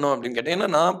 என்ன பண்ணணும் அப்படின்னு கேட்டேன். ஏன்னா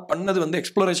நான் பண்ணது வந்து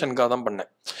எக்ஸ்ப்ளோரேஷனுக்காக தான் பண்ணேன்.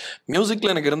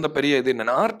 மியூசிக்ல எனக்கு இருந்த பெரிய இது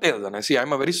என்னன்னா ஆர்ட்டே அதுதானே. C I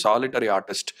am a very solitary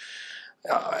artist.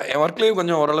 என் ஒர்க்லேயே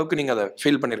கொஞ்சம் ஓரளவுக்கு நீங்கள் அதை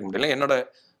ஃபீல் பண்ணிருக்க முடியல. என்னோட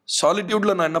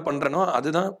சாலிட்யூட்ல நான் என்ன பண்றேனோ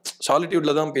அதுதான்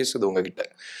சாலிட்யூட்ல தான் பேசுது உங்ககிட்ட.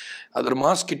 அது ஒரு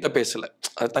மாஸ் கிட்ட பேசல,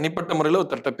 அது தனிப்பட்ட முறையில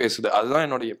ஒருத்தர்கிட்ட பேசுது. அதுதான்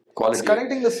என்னுடைய குவாலிட்டி.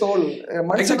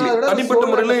 தனிப்பட்ட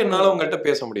முறையில என்னால உங்ககிட்ட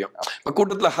பேச முடியும். இப்ப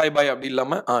கூட்டத்துல ஹாய் பாய் அப்படி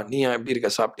இல்லாம நீ எப்படி இருக்க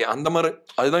சாப்பிட்டியா அந்த மாதிரி,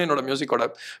 அதுதான் என்னோட மியூசிக்கோட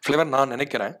ஃபிளேவர் நான்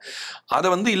நினைக்கிறேன். அதை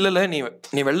வந்து இல்ல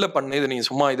நீ வெளில பண்ணு, இது நீ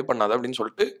சும்மா இது பண்ணாத அப்படின்னு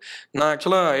சொல்லிட்டு நான்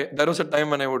ஆக்சுவலா there was a time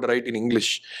when I would write in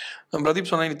English. Pradeep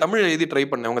சொன்னா நீ தமிழ் எழுதி ட்ரை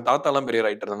பண்ணேன், உங்க தாத்தாலாம் பெரிய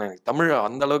ரைட்டர் தானே, எனக்கு தமிழ்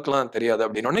அந்த அளவுக்குலாம் தெரியாது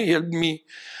அப்படின்னு ஹெல்ப் மீ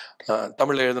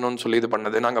தமிழ் எழுதணும்னு சொல்லி இது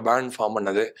பண்ணது. நாங்க பேண்ட் ஃபார்ம்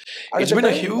பண்ணது. It's been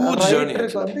a huge journey.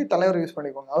 வந்து தலைவர் யூஸ்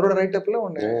பண்ணிக்கோங்க அவரோட ரைட்டப்ல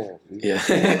ஒண்ணு.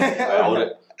 அவரு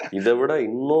இதை விட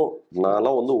இன்னும்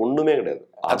நான்லாம் வந்து ஒண்ணுமே கிடையாது.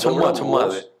 சும்மா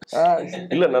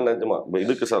இல்ல நான் நிஜமா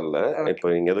இதுக்கு சார் இல்ல,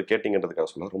 இப்ப நீங்க எதோ கேட்டீங்கன்றதுக்காக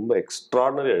சொல்ல, ரொம்ப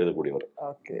எக்ஸ்ட்ராடனரி எழுதக்கூடியவர்.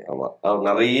 ஆமா, அவர்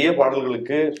நிறைய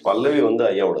பாடல்களுக்கு பல்லவி வந்து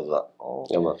ஐயாவோடதுதான்.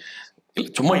 ஆமா, இல்ல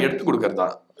சும்மா எடுத்து கொடுக்கறதா,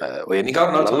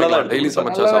 என்னைக்காவது நாள் சொல்லலாம், டெய்லி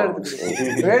சமைச்சா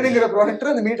வேணுங்கிற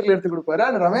ப்ராடக்ட் அந்த மீட்டர்ல எடுத்து கொடுப்பாரு.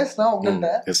 அண்ட் ரமேஷ் தான்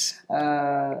உங்கள்கிட்ட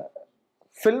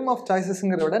ஃபில்ம் ஆஃப்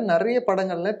சாய்ஸஸ்ங்கிறத விட நிறைய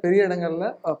படங்கள்ல பெரிய இடங்கள்ல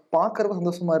பார்க்கறப்ப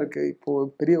சந்தோஷமா இருக்கு. இப்போ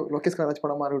பெரிய லோகேஷ் கனராஜ்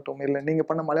படமா இருக்கட்டும், இல்லை நீங்க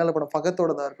பண்ண மலையாள படம்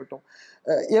பகத்தோடதா இருக்கட்டும்,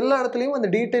 எல்லா இடத்துலையும் அந்த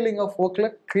டீடைலிங் ஆஃப் ஒர்க்ல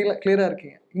கிளியரா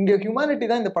இருக்கீங்க. இங்க ஹியூமனிட்டி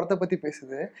தான் இந்த படத்தை பத்தி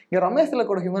பேசுது. இங்க ரமேஷ்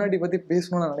திலக்கோட ஹியூமனிட்டி பத்தி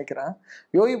பேசணும்னு நான் நினைக்கிறேன்.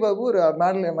 யோகி பாபு ஒரு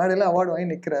மேடையில அவார்டு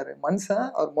வாங்கி நிற்கிறாரு. மனுஷன்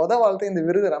அவர் வாழ்க்கை இந்த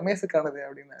விருது ரமேஷுக்கானது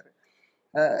அப்படின்னாரு.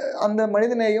 அந்த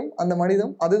மனிதனையும் அந்த மனிதம்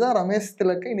அதுதான் ரமேஷ்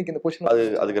திலக்கு இன்னைக்கு இந்த பொசிஷன்.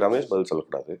 அதுக்கு ரமேஷ் பதில்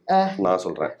சொல்லக்கூடாது, நான்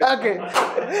சொல்றேன்.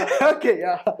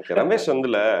 ரமேஷ்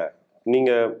வந்துல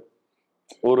நீங்க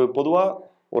ஒரு பொதுவா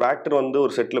ஒரு ஆக்டர் வந்து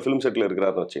ஒரு செட்ல ஃபிலிம் செட்ல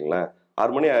இருக்கிறாருன்னு வச்சுங்களேன்,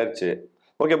 6 மணி ஆயிடுச்சு,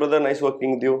 okay brother nice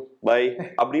working with you by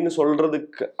அப்படின்னு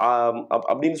சொல்றதுக்கு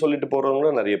அப்படின்னு சொல்லிட்டு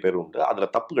போறவங்களும் நிறைய பேர் உண்டு.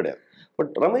 அதுல தப்பு கிடையாது.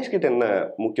 பட் ரமேஷ் கிட்ட என்ன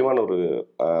முக்கியமான ஒரு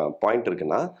பாயிண்ட்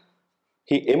இருக்குன்னா,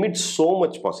 he emits so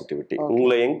much positivity.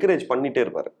 உங்களை என்கரேஜ் பண்ணிட்டே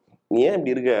இருப்பாரு. நீ ஏன்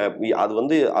இப்படி இருக்க, அது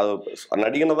வந்து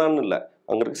நடிகனை தான் இல்லை,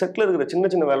 அங்கே இருக்க செட்டில் இருக்கிற சின்ன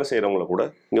சின்ன வேலை செய்கிறவங்கள கூட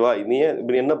இங்கே வா நீ ஏன்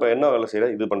இப்படி என்ன வேலை செய்கிற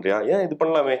இது பண்ணுறியா ஏன் இது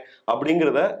பண்ணலாமே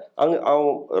அப்படிங்கிறத அங்கே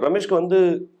அவன் ரமேஷ்க்கு வந்து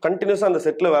கண்டினியூஸாக அந்த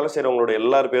செட்டில் வேலை செய்கிறவங்களோட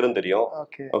எல்லார் பேரும் தெரியும்.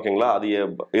 ஓகேங்களா? அது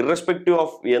இர்ரெஸ்பெக்டிவ்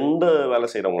ஆஃப் எந்த வேலை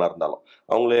செய்கிறவங்களா இருந்தாலும்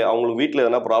அவங்களுக்கு வீட்டில்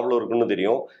எதனா ப்ராப்ளம் இருக்குன்னு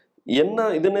தெரியும். என்ன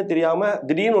இதுன்னு தெரியாமல்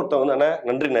திடீர்னு ஒருத்தன் வந்து அண்ணே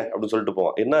நன்றிண்ணே அப்படின்னு சொல்லிட்டு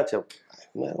போவான். என்னாச்சு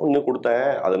ஒன்று கொடுத்தேன்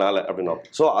அதனால அப்படின்னா.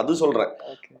 ஸோ அது சொல்கிறேன்.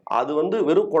 அது வந்து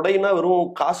வெறும் கொடைனா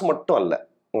வெறும் காசு மட்டும் அல்ல.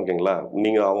 ஓகேங்களா?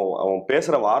 நீங்கள் அவன்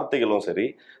பேசுகிற வார்த்தைகளும் சரி,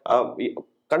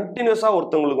 கண்டினியூஸாக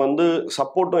ஒருத்தவங்களுக்கு வந்து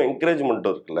சப்போர்ட்டும்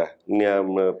என்கரேஜ்மெண்ட்டும் இருக்குல்ல.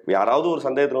 யாராவது ஒரு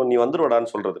சந்தேகத்தில் நீ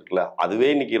வந்துருவடான்னு சொல்கிறது இருக்குல்ல, அதுவே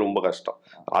இன்னைக்கு ரொம்ப கஷ்டம்.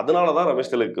 அதனால தான்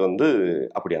ரமேஷ் திலக்கு வந்து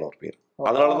அப்படியான ஒரு பேர்.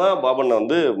 அதனால தான் பாபண்ண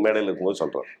வந்து மேடையில் இருக்கும்போது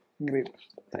சொல்கிறேன்.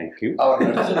 தேங்க்யூ.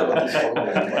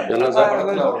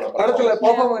 படத்துல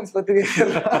பெர்ஃபார்மன்ஸ் பத்தி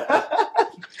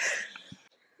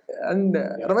அண்ட்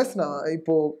ரமேஷ்னா,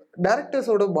 இப்போ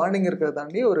டைரக்டர்ஸோட பாண்டிங் இருக்கிறத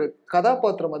தாண்டி ஒரு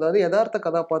கதாபாத்திரம், அதாவது யதார்த்த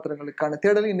கதாபாத்திரங்களுக்கான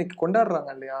தேடல் இன்னைக்கு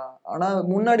கொண்டாடுறாங்க இல்லையா? ஆனா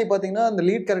முன்னாடி பாத்தீங்கன்னா அந்த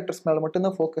லீட் கேரக்டர்ஸ் மேல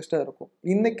மட்டும்தான் ஃபோக்கஸ்டா இருக்கும்.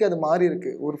 இன்னைக்கு அது மாறி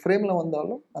இருக்கு. ஒரு ஃப்ரேம்ல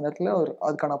வந்தாலும் அந்த இடத்துல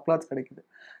அதுக்கான அப்ளாட்ஸ் கிடைக்குது.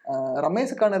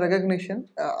 ரமேஷுக்கான ரெகக்னிஷன்,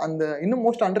 அந்த இன்னும்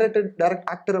மோஸ்ட் அண்டர்ரேட்டட் டைரக்ட்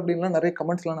ஆக்டர் அப்படின்லாம் நிறைய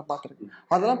கமெண்ட்ஸ்லாம் நான் பார்த்துருக்கேன்.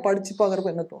 அதெல்லாம் படிச்சு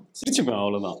பார்க்குறப்ப என்ன தோணும்? சிரிச்சுப்பேன்,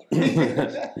 அவ்வளோதான்.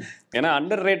 ஏன்னா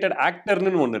அண்டர் ரேட்டட்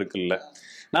ஆக்டர்னு ஒன்று இருக்குல்ல.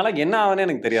 நாளைக்கு என்ன ஆகுன்னு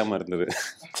எனக்கு தெரியாமல் இருந்தது.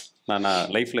 நான்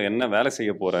லைஃப்பில் என்ன வேலை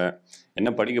செய்ய போகிறேன், என்ன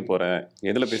படிக்க போகிறேன்,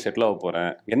 எதில் போய் செட்டில் ஆக போகிறேன்,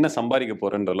 என்ன சம்பாதிக்க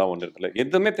போகிறேன்றலாம் ஒன்று இருக்குல்ல.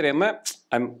 எதுவுமே தெரியாமல்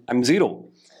ஐம் ஜீரோ.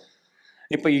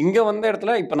 இப்போ இங்கே வந்த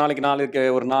இடத்துல இப்போ நாளைக்கு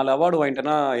ஒரு 4 அவார்டு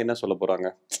வாங்கிட்டேன்னா என்ன சொல்ல போகிறாங்க?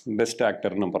 பெஸ்ட்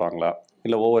ஆக்டர்னு போகிறாங்களா,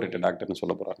 இல்லை ஓவர் ரேட்டட் ஆக்டர்னு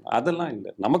சொல்ல போகிறாங்க? அதெல்லாம்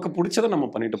இல்லை. நமக்கு பிடிச்சதை நம்ம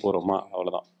பண்ணிட்டு போகிறோமா,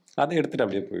 அவ்வளோதான். அதை எடுத்துகிட்டு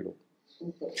அப்படியே போயிடும்.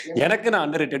 எனக்கு நான்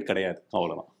அண்டர் ரேட்டட் கிடையாது,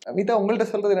 அவ்வளோதான். மீதா, உங்கள்கிட்ட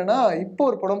சொல்றது என்னன்னா, இப்போ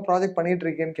ஒரு படம் ப்ராஜெக்ட் பண்ணிட்டு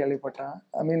இருக்கேன்னு கேள்விப்பட்டேன்.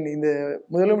 ஐ மீன் இந்த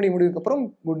முதலுமணி முடிவுக்கு அப்புறம்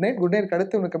குட் நைட்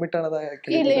அடுத்து உனக்கு கமிட் ஆனதா?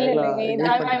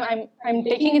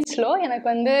 எனக்கு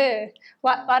வந்து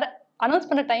அனௌன்ஸ்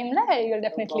பண்ண டைம்ல யூ வில்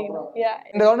டெஃபினெட்லி நோ.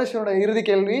 இந்த கான்வர்சேஷனோட இறுதி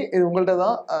கேள்வி இது உங்கள்கிட்ட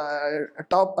தான்.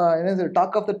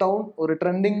 டாக் ஆஃப் த டவுன் ஒரு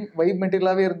ட்ரெண்டிங் வைப்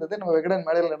மெட்டீரியலாகவே இருந்தது. நம்ம விகடன்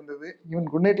மேடையில் இருந்தது.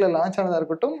 ஈவன் குட் நைட்ல லான்ச் ஆனதாக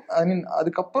இருக்கட்டும், ஐ மீன்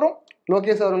அதுக்கப்புறம்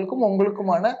லோகேஷ் அவர்களுக்கும்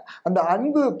உங்களுக்குமான அந்த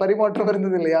அன்பு பரிமாற்றம்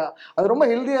இருந்தது இல்லையா? அது ரொம்ப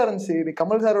ஹெல்தியா இருந்துச்சு. இது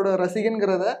கமல் சாரோட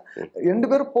ரசிகன்கிறத 2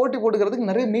 பேரும் போட்டி போட்டுக்கிறதுக்கு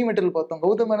நிறைய மீ மெட்டீரியல் பார்த்தோம்.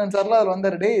 கௌதம் மேனன் சார்லாம் அதில்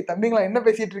வந்தாரு, டேய் தம்பிங்களா என்ன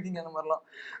பேசிட்டு இருக்கீங்க, அந்த மாதிரிலாம்.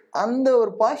 அந்த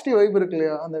ஒரு பாசிட்டிவ் வைப் இருக்கு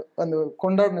இல்லையா? அந்த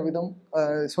கொண்டாடின விதம்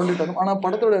சொல்லிட்டு வந்தோம். ஆனால்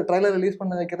படத்தோட ட்ரைலர் ரிலீஸ்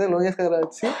பண்ண வைக்கிறத லோகேஷ் கதை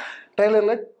வச்சு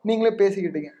ட்ரைலர்ல நீங்களே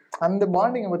பேசிக்கிட்டீங்க. அந்த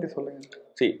பாண்டிங்கை பற்றி சொல்லுங்க.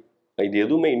 சரி, இது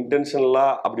எதுவுமே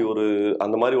இன்டென்ஷனலாக அப்படி ஒரு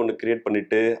அந்த மாதிரி ஒன்று கிரியேட்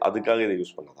பண்ணிட்டு அதுக்காக இதை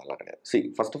யூஸ் பண்ணதெல்லாம் கிடையாது. சரி,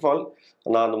 ஃபர்ஸ்ட் ஆஃப் ஆல்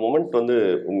நான் அந்த மொமெண்ட் வந்து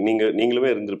நீங்களுமே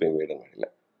இருந்திருப்பீங்க வேடன் வழியில்.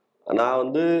 நான்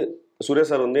வந்து சூர்யா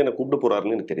சார் வந்து என்னை கூப்பிட்டு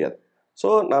போகிறாருன்னு எனக்கு தெரியாது. ஸோ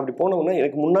நான் அப்படி போனோம்னா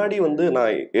எனக்கு முன்னாடி வந்து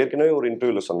நான் ஏற்கனவே ஒரு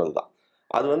இன்டர்வியூவில் சொன்னது தான்.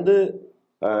 அது வந்து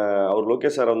அவர்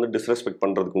லோகேஷ் சாரை வந்து டிஸ்ரெஸ்பெக்ட்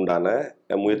பண்ணுறதுக்கு உண்டான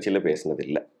முயற்சியில் பேசினது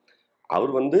இல்லை.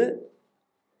 அவர் வந்து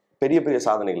பெரிய பெரிய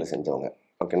சாதனைகளை செஞ்சவங்க.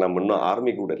 ஓகே, நம்ம இன்னும்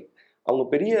ஆர்மி கூட இல்லை. அவங்க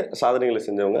பெரிய சாதனைகளை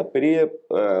செஞ்சவங்க, பெரிய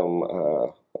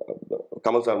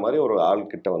கமல் சார் மாதிரி ஒரு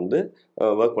ஆள்கிட்ட வந்து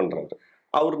ஒர்க் பண்ணுறாரு.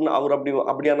 அவர்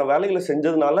அப்படியான வேலைகளை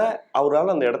செஞ்சதுனால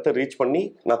அவரால் அந்த இடத்த ரீச் பண்ணி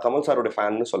நான் கமல் சாரோட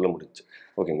ஃபேன்னு சொல்ல முடிஞ்சு.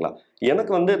 ஓகேங்களா?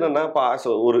 எனக்கு வந்து என்னென்னா,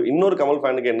 இப்போ ஒரு இன்னொரு கமல்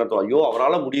ஃபேனுக்கு என்ன தோணும், ஐயோ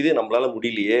அவரால் முடியுது நம்மளால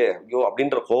முடியலையே ஐயோ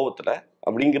அப்படின்ற கோபத்தில்,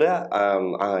 அப்படிங்கிற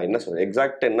என்ன சொல்றது,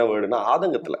 எக்ஸாக்ட் என்ன வேர்டுனா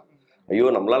ஆதங்கத்தில், ஐயோ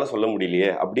நம்மளால சொல்ல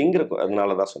முடியலையே அப்படிங்கிற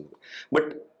அதனால தான் சொன்னது.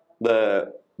 But the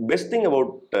best thing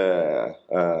about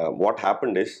what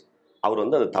happened is, அவர்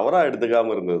வந்து அதை தவறாக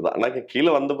எடுத்துக்காமல் இருந்தது தான். எனக்கு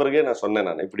கீழே வந்த பிறகே நான் சொன்னேன்,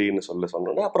 நான் இப்படின்னு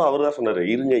சொன்னேன். அப்புறம் அவர் தான் சொன்னார்,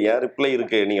 இருங்க ஏன் ரிப்ளை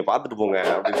இருக்கு, நீங்கள் பார்த்துட்டு போங்க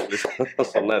அப்படின்னு சொல்லி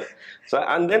சொன்னார். So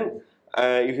and then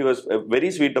he was very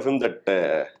sweet of him that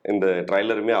இந்த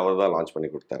ட்ரைலருமே அவர் தான் லான்ச் பண்ணி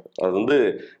கொடுத்தாரு. அது வந்து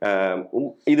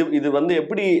இது வந்து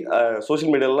எப்படி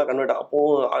சோஷியல் மீடியாலலாம் கன்வெர்ட்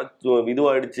அப்போது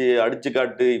இதுவாகிடுச்சு, அடிச்சு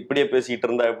காட்டு இப்படியே பேசிகிட்டு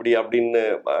இருந்தா எப்படி அப்படின்னு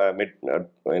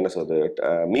என்ன சொல்றது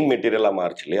மீம் மெட்டீரியலாக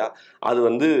மாறிச்சு இல்லையா? அது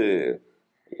வந்து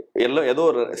எல்லாம் ஏதோ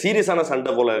ஒரு சீரியஸான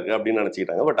சண்டை போல இருக்கு அப்படின்னு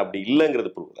நினைச்சுக்கிட்டாங்க. பட் அப்படி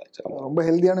இல்லைங்கிறது ப்ரூவ் ஆச்சு. ரொம்ப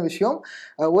ஹெல்தியான விஷயம்.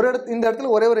 இந்த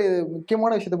இடத்துல ஒரே ஒரு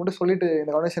முக்கியமான விஷயத்தை மட்டும் சொல்லிட்டு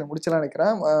இந்த கான்வர்சேஷன் முடிச்சலாம்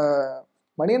நினைக்கிறேன்.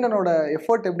 மணிகண்டனோட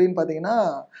எஃபர்ட் எப்படின்னு பார்த்தீங்கன்னா,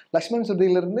 லக்ஷ்மண்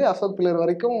சுதியிலிருந்து அசோக் பில்லர்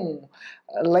வரைக்கும்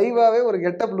லைவாகவே ஒரு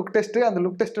கெட்டப் லுக் டெஸ்ட்டு, அந்த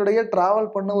லுக் டெஸ்ட்டோடைய ட்ராவல்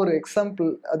பண்ண ஒரு எக்ஸாம்பிள்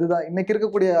அதுதான். இன்னைக்கு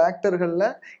இருக்கக்கூடிய ஆக்டர்களில்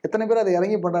எத்தனை பேர் அதை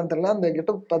இறங்கி பண்ணுறான்னு தெரியல. அந்த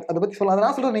கெட்டப் அதை பற்றி சொல்லலாம். அதை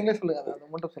நான் சொல்கிறேன், நீங்களே சொல்லுங்கள். அதை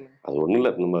மட்டும் சொல்லுங்கள். அது ஒன்றும்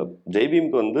இல்லை, நம்ம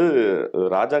ஜெய்பீம்க்கு வந்து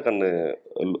ராஜா கண்ணு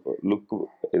லுக்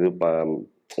இது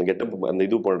கெட்டப் அந்த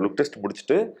இது லுக் டெஸ்ட்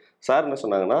பிடிச்சிட்டு சார் என்ன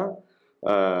சொன்னாங்கன்னா,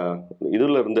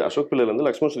 இதில் இருந்து அசோக் பில்லர்லேருந்து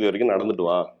லக்ஷ்மண் சுதி வரைக்கும் நடந்துட்டு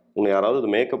வா, உன்னை யாராவது இது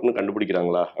மேக்கப்னு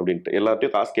கண்டுபிடிக்கிறாங்களா அப்படின்ட்டு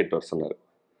எல்லார்ட்டையும் காசு கேட்டு வர சொன்னார்.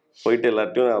 போயிட்டு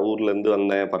எல்லார்ட்டையும் நான் ஊர்லேருந்து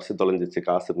வந்தேன், பர்ஸு தொலைஞ்சிச்சு,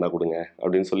 காசு இருந்தால் கொடுங்க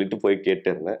அப்படின்னு சொல்லிட்டு போய் கேட்டு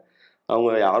இருந்தேன். அவங்க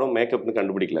யாரும் மேக்கப்னு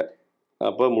கண்டுபிடிக்கல.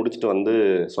 அப்போ முடிச்சுட்டு வந்து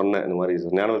சொன்னேன் இந்த மாதிரி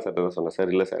ஞானவேல் சார் தான் சொன்னேன்,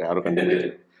 சார் இல்லை சார் யாரும்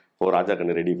கண்டுபிடிக்கல, ஓ ராஜா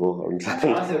கண்ணு ரெடி போ அப்படின்னு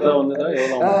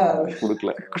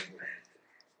கொடுக்கல.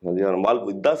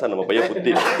 இதுதான் சார் நம்ம பையன்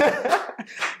புத்தி.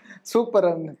 Super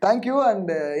and thank you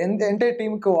and entire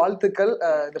டீமுக்கு வாழ்த்துக்கள்.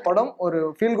 இந்த படம் ஒரு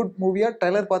ஃபீல் குட் மூவியா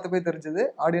ட்ரைலர் பார்த்து போய் தெரிஞ்சது,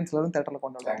 ஆடியன்ஸ் எல்லாரும் தியேட்டர்ல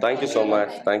கொண்டாடுறாங்க. தேங்க்யூ ஸோ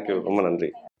மச், தேங்க்யூ, ரொம்ப நன்றி.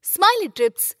 ஸ்மைலி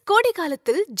ட்ரிப்ஸ் கோடை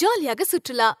காலத்தில் ஜாலியாக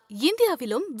சுற்றுலா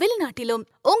இந்தியாவிலும் வெளிநாட்டிலும்.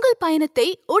 உங்கள் பயணத்தை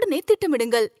உடனே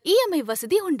திட்டமிடுங்கள், இஎம்ஐ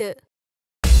வசதி உண்டு.